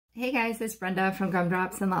Hey guys, it's Brenda from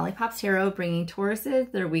Gumdrops and Lollipops Hero, bringing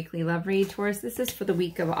Tauruses their weekly love read. Taurus, this is for the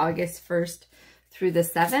week of August 1st through the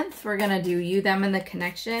 7th. We're going to do you, them, and the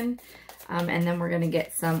connection. And then we're going to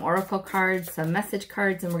get some oracle cards, some message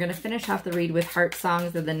cards, and we're going to finish off the read with Heart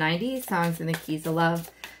Songs of the 90s, Songs in the Keys of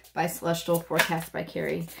Love by Celestial, Forecast by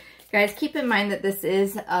Carrie. Guys, keep in mind that this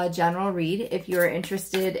is a general read. If you're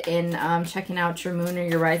interested in checking out your moon or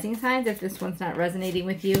your rising signs, if this one's not resonating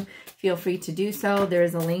with you, feel free to do so. There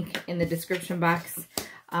is a link in the description box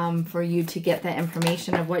for you to get that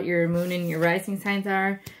information of what your moon and your rising signs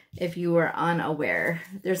are if you were unaware.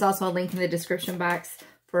 There's also a link in the description box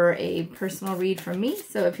for a personal read from me.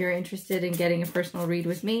 So if you're interested in getting a personal read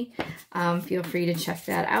with me, feel free to check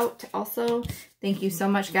that out. Also, thank you so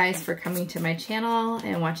much, guys, for coming to my channel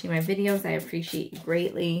and watching my videos. I appreciate you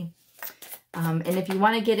greatly. And if you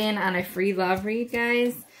want to get in on a free love read,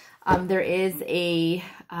 guys, there is a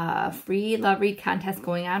free love read contest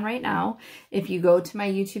going on right now. If you go to my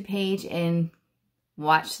YouTube page and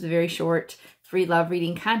watch the very short free love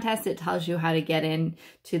reading contest, it tells you how to get in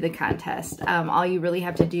to the contest. All you really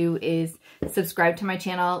have to do is subscribe to my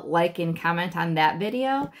channel, like and comment on that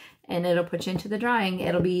video, and it'll put you into the drawing.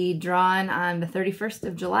 It'll be drawn on the 31st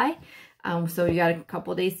of July. So you got a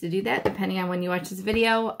couple days to do that, depending on when you watch this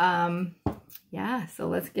video. Yeah, so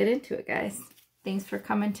let's get into it, guys. Thanks for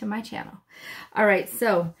coming to my channel. All right,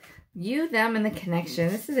 so you, them, and the connection.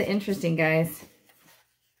 This is interesting, guys.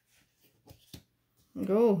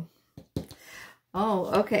 Go.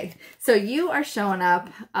 Oh, okay. So you are showing up.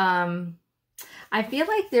 I feel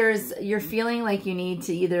like you're feeling like you need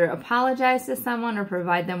to either apologize to someone or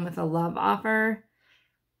provide them with a love offer.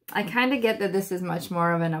 I kind of get that this is much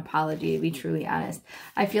more of an apology, to be truly honest.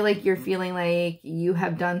 I feel like you're feeling like you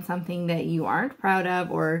have done something that you aren't proud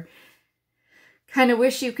of or kind of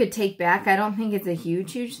wish you could take back. I don't think it's a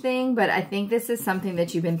huge thing, but I think this is something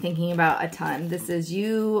that you've been thinking about a ton. This is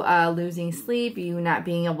you losing sleep, you not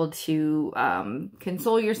being able to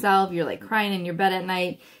console yourself. You're like crying in your bed at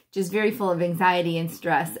night, just very full of anxiety and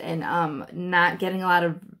stress, and not getting a lot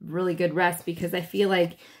of really good rest, because I feel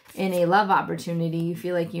like in a love opportunity, you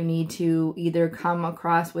feel like you need to either come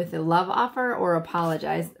across with a love offer or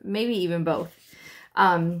apologize, maybe even both.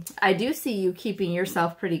 I do see you keeping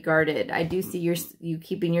yourself pretty guarded. I do see you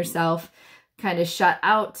keeping yourself kind of shut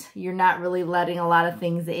out. You're not really letting a lot of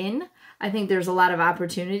things in. I think there's a lot of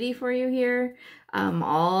opportunity for you here.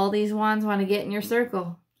 All these wands want to get in your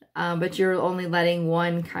circle, but you're only letting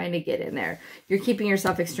one kind of get in there. You're keeping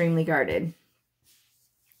yourself extremely guarded.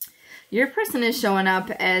 Your person is showing up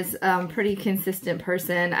as a pretty consistent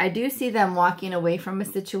person. I do see them walking away from a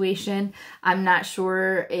situation. I'm not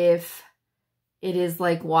sure if it is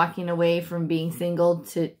like walking away from being single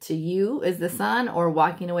to you as the sun, or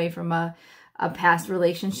walking away from a past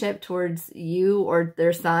relationship towards you or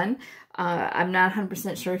their son. I'm not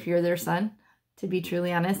 100% sure if you're their son, to be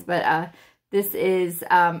truly honest, but this is,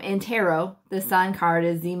 in tarot, the sun card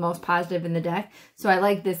is the most positive in the deck. So I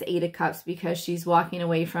like this 8 of Cups because she's walking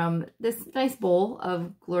away from this nice bowl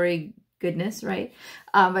of glory, goodness, right?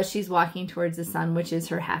 But she's walking towards the sun, which is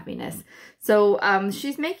her happiness. So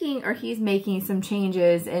she's making, or he's making, some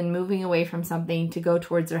changes and moving away from something to go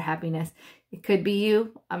towards their happiness. It could be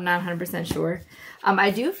you. I'm not 100% sure.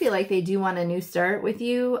 I do feel like they do want a new start with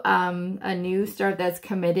you, a new start that's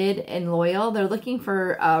committed and loyal. They're looking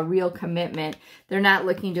for a real commitment. They're not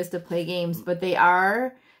looking just to play games, but they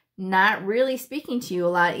are not really speaking to you a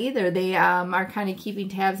lot either. They are kind of keeping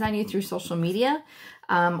tabs on you through social media,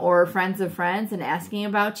 or friends of friends, and asking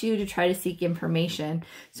about you to try to seek information.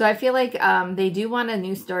 So I feel like they do want a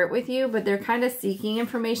new start with you, but they're kind of seeking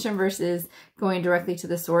information versus going directly to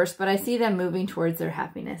the source. But I see them moving towards their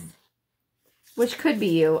happiness, which could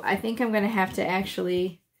be you. I think I'm going to have to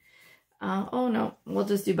actually... oh no, we'll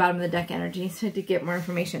just do bottom of the deck energy so to get more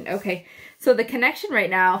information. Okay, so the connection right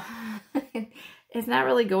now... it's not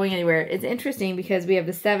really going anywhere. It's interesting because we have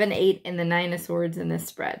the 7, 8, and the 9 of Swords in this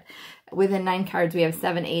spread. Within 9 cards, we have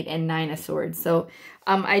 7, 8, and 9 of Swords. So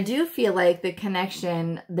I do feel like the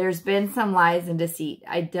connection, there's been some lies and deceit.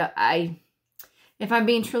 If I'm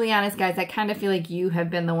being truly honest, guys, I kind of feel like you have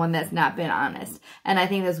been the one that's not been honest. And I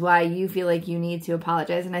think that's why you feel like you need to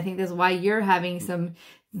apologize. And I think that's why you're having some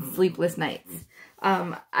sleepless nights.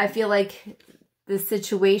 I feel like the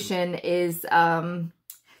situation is...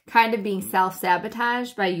 kind of being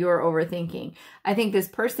self-sabotaged by your overthinking. I think this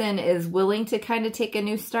person is willing to kind of take a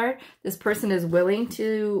new start. This person is willing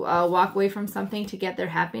to walk away from something to get their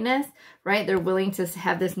happiness, right? They're willing to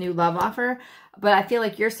have this new love offer. But I feel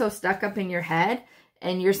like you're so stuck up in your head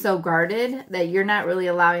and you're so guarded that you're not really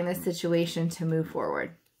allowing this situation to move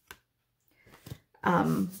forward.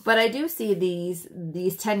 But I do see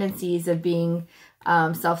these tendencies of being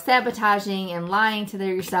self-sabotaging and lying to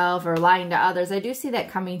yourself or lying to others. I do see that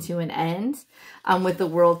coming to an end with the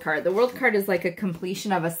World card. The World card is like a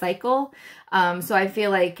completion of a cycle. So I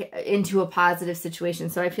feel like into a positive situation.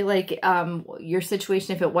 So I feel like your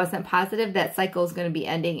situation, if it wasn't positive, that cycle is going to be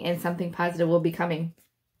ending and something positive will be coming.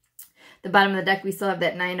 The bottom of the deck, we still have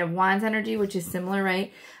that 9 of Wands energy, which is similar,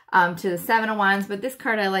 right? To the 7 of Wands. But this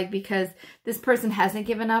card I like because this person hasn't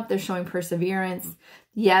given up. They're showing perseverance.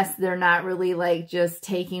 Yes, they're not really like just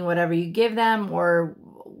taking whatever you give them or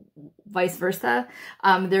vice versa.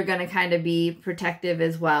 They're going to kind of be protective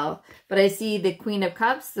as well. But I see the Queen of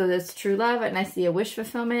Cups, so that's true love. And I see a wish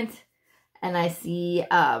fulfillment. And I see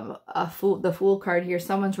the Fool card here.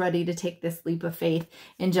 Someone's ready to take this leap of faith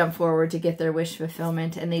and jump forward to get their wish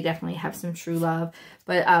fulfillment. And they definitely have some true love,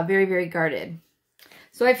 but very, very guarded.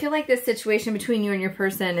 So I feel like this situation between you and your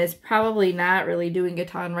person is probably not really doing a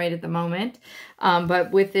ton right at the moment. But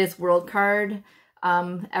with this World card,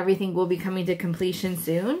 everything will be coming to completion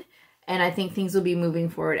soon. And I think things will be moving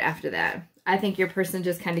forward after that. I think your person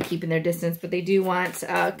just kind of keeping their distance, but they do want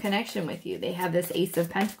a connection with you. They have this Ace of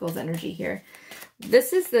Pentacles energy here.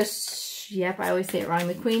 This is the, yep, I always say it wrong,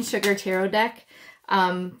 the Queen Sugar Tarot deck.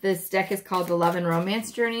 This deck is called the Love and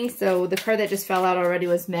Romance Journey. So the card that just fell out already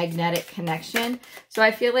was Magnetic Connection. So I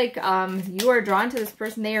feel like you are drawn to this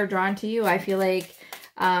person. They are drawn to you. I feel like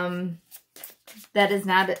that is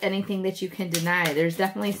not anything that you can deny. There's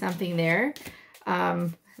definitely something there.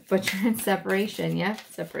 But you're in separation. Yep,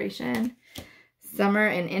 separation. Summer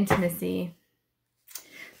and intimacy.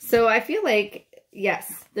 So I feel like,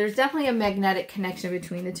 yes, there's definitely a magnetic connection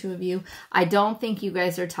between the two of you. I don't think you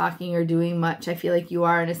guys are talking or doing much. I feel like you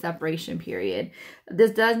are in a separation period.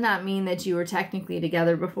 This does not mean that you were technically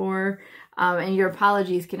together before. And your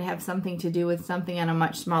apologies can have something to do with something on a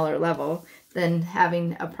much smaller level than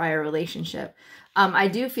having a prior relationship. I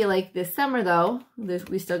do feel like this summer, though,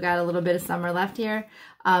 we still got a little bit of summer left here.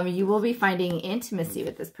 You will be finding intimacy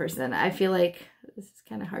with this person. I feel like this is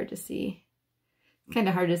kind of hard to see. Kind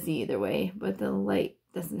of hard to see either way, but the light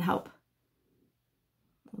doesn't help.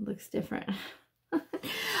 It looks different.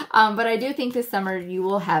 But I do think this summer you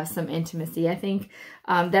will have some intimacy. I think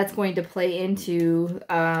that's going to play into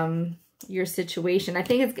your situation. I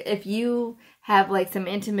think it's, if you have like some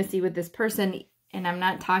intimacy with this person, and I'm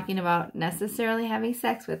not talking about necessarily having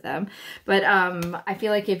sex with them, but I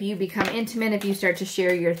feel like if you become intimate, if you start to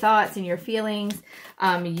share your thoughts and your feelings,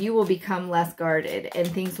 you will become less guarded and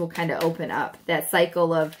things will kind of open up. That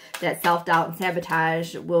cycle of that self-doubt and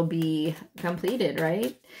sabotage will be completed,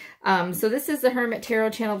 right? So this is the Hermit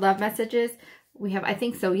Tarot Channel Love Messages. We have, I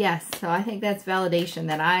think so, yes. So I think that's validation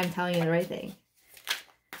that I'm telling you the right thing.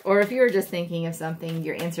 Or if you're just thinking of something,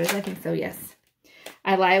 your answer is, I think so, yes.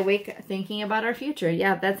 I lie awake thinking about our future.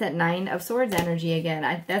 Yeah, that's that 9 of Swords energy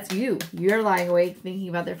again. That's you. You're lying awake thinking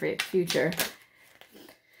about their future.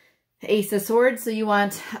 Ace of Swords. So you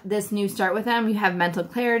want this new start with them. You have mental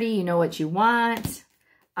clarity. You know what you want.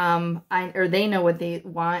 Or they know what they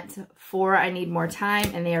want. 4, I need more time.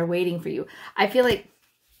 And they are waiting for you. I feel like,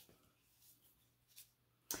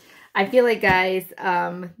 guys,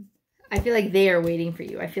 I feel like they are waiting for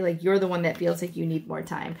you. I feel like you're the one that feels like you need more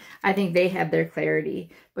time. I think they have their clarity,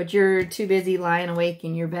 but you're too busy lying awake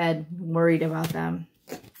in your bed, worried about them,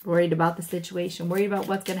 worried about the situation, worried about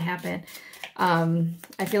what's going to happen.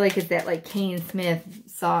 I feel like it's that like Kane Smith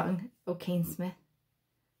song. Oh, Kane Smith.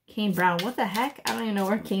 Kane Brown. What the heck? I don't even know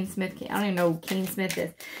where Kane Smith came. I don't even know who Kane Smith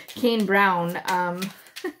is. Kane Brown.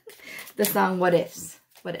 The song What Ifs.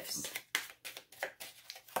 What Ifs.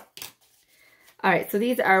 All right, so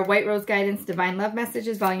these are White Rose Guidance, Divine Love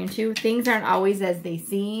Messages, Volume 2. Things aren't always as they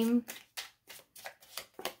seem.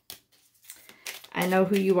 I know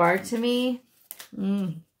who you are to me.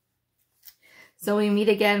 So we meet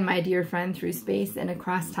again, my dear friend, through space and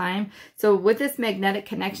across time. So with this magnetic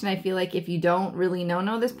connection, I feel like if you don't really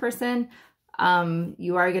know this person,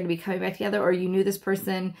 you are going to be coming back together, or you knew this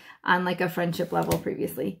person on like a friendship level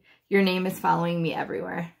previously. Your name is following me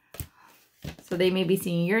everywhere. So they may be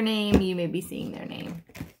seeing your name, you may be seeing their name.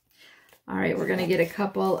 All right, we're going to get a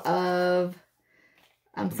couple of,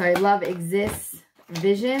 Love Exists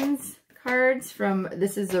Visions cards from,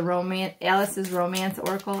 this is the Alice's Romance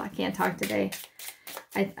Oracle. I can't talk today.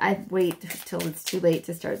 I wait till it's too late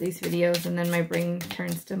to start these videos and then my brain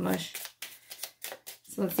turns to mush.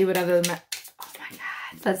 So let's see what other, oh my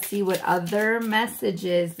God. Let's see what other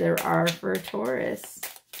messages there are for Taurus.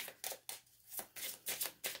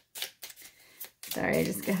 Sorry, I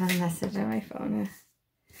just got a message on my phone.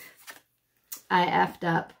 I effed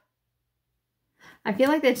up. I feel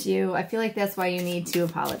like that's you. I feel like that's why you need to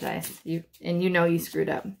apologize. And you know you screwed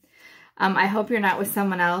up. I hope you're not with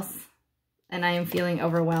someone else. And I am feeling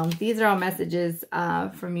overwhelmed. These are all messages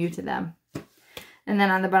from you to them. And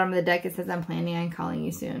then on the bottom of the deck, it says, I'm planning on calling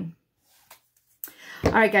you soon.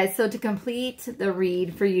 All right, guys. So to complete the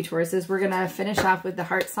read for you, Tauruses, we're going to finish off with the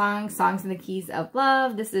Heart Song, Songs in the Keys of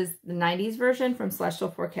Love. This is the 90s version from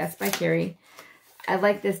Celestial Forecast by Carrie. I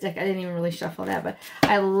like this deck. I didn't even really shuffle that, but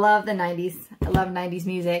I love the 90s. I love 90s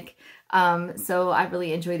music. So I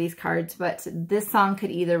really enjoy these cards, but this song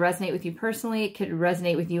could either resonate with you personally, it could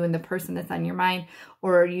resonate with you and the person that's on your mind,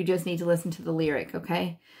 or you just need to listen to the lyric,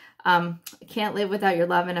 okay? Can't live without your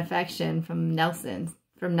love and affection from Nelson.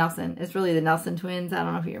 It's really the Nelson twins. I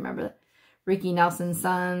don't know if you remember Ricky Nelson's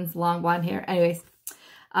sons, long blonde hair. Anyways,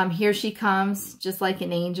 here she comes, just like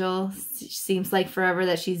an angel. Seems like forever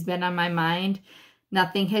that she's been on my mind.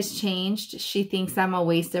 Nothing has changed. She thinks I'm a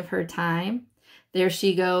waste of her time. There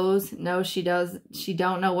she goes. No, she does. She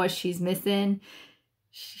don't know what she's missing.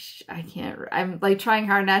 I can't. I'm like trying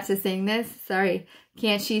hard not to sing this. Sorry.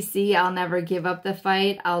 Can't she see I'll never give up the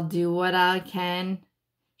fight? I'll do what I can.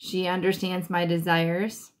 She understands my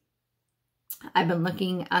desires. I've been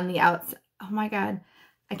looking on the outside. Oh my God.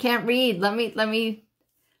 I can't read. Let me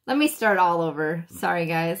start all over. Sorry,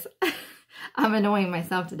 guys. I'm annoying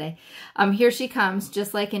myself today. Here she comes,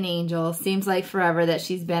 just like an angel. Seems like forever that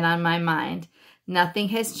she's been on my mind. Nothing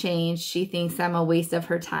has changed. She thinks I'm a waste of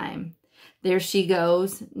her time. There she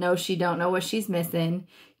goes. No, she don't know what she's missing.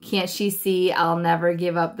 Can't she see I'll never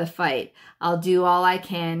give up the fight? I'll do all I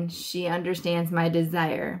can. She understands my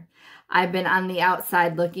desire. I've been on the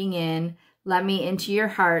outside looking in. Let me into your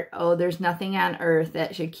heart. Oh, there's nothing on earth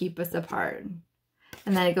that should keep us apart.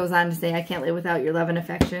 And then it goes on to say, I can't live without your love and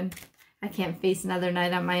affection. I can't face another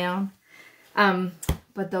night on my own.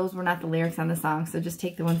 But those were not the lyrics on the song, so just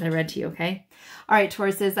take the ones I read to you, okay? All right,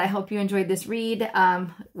 Tauruses, I hope you enjoyed this read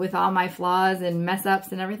with all my flaws and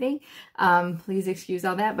mess-ups and everything. Please excuse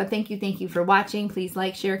all that, but thank you for watching. Please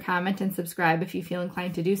like, share, comment, and subscribe if you feel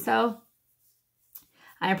inclined to do so.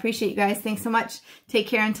 I appreciate you guys. Thanks so much. Take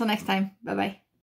care until next time. Bye-bye.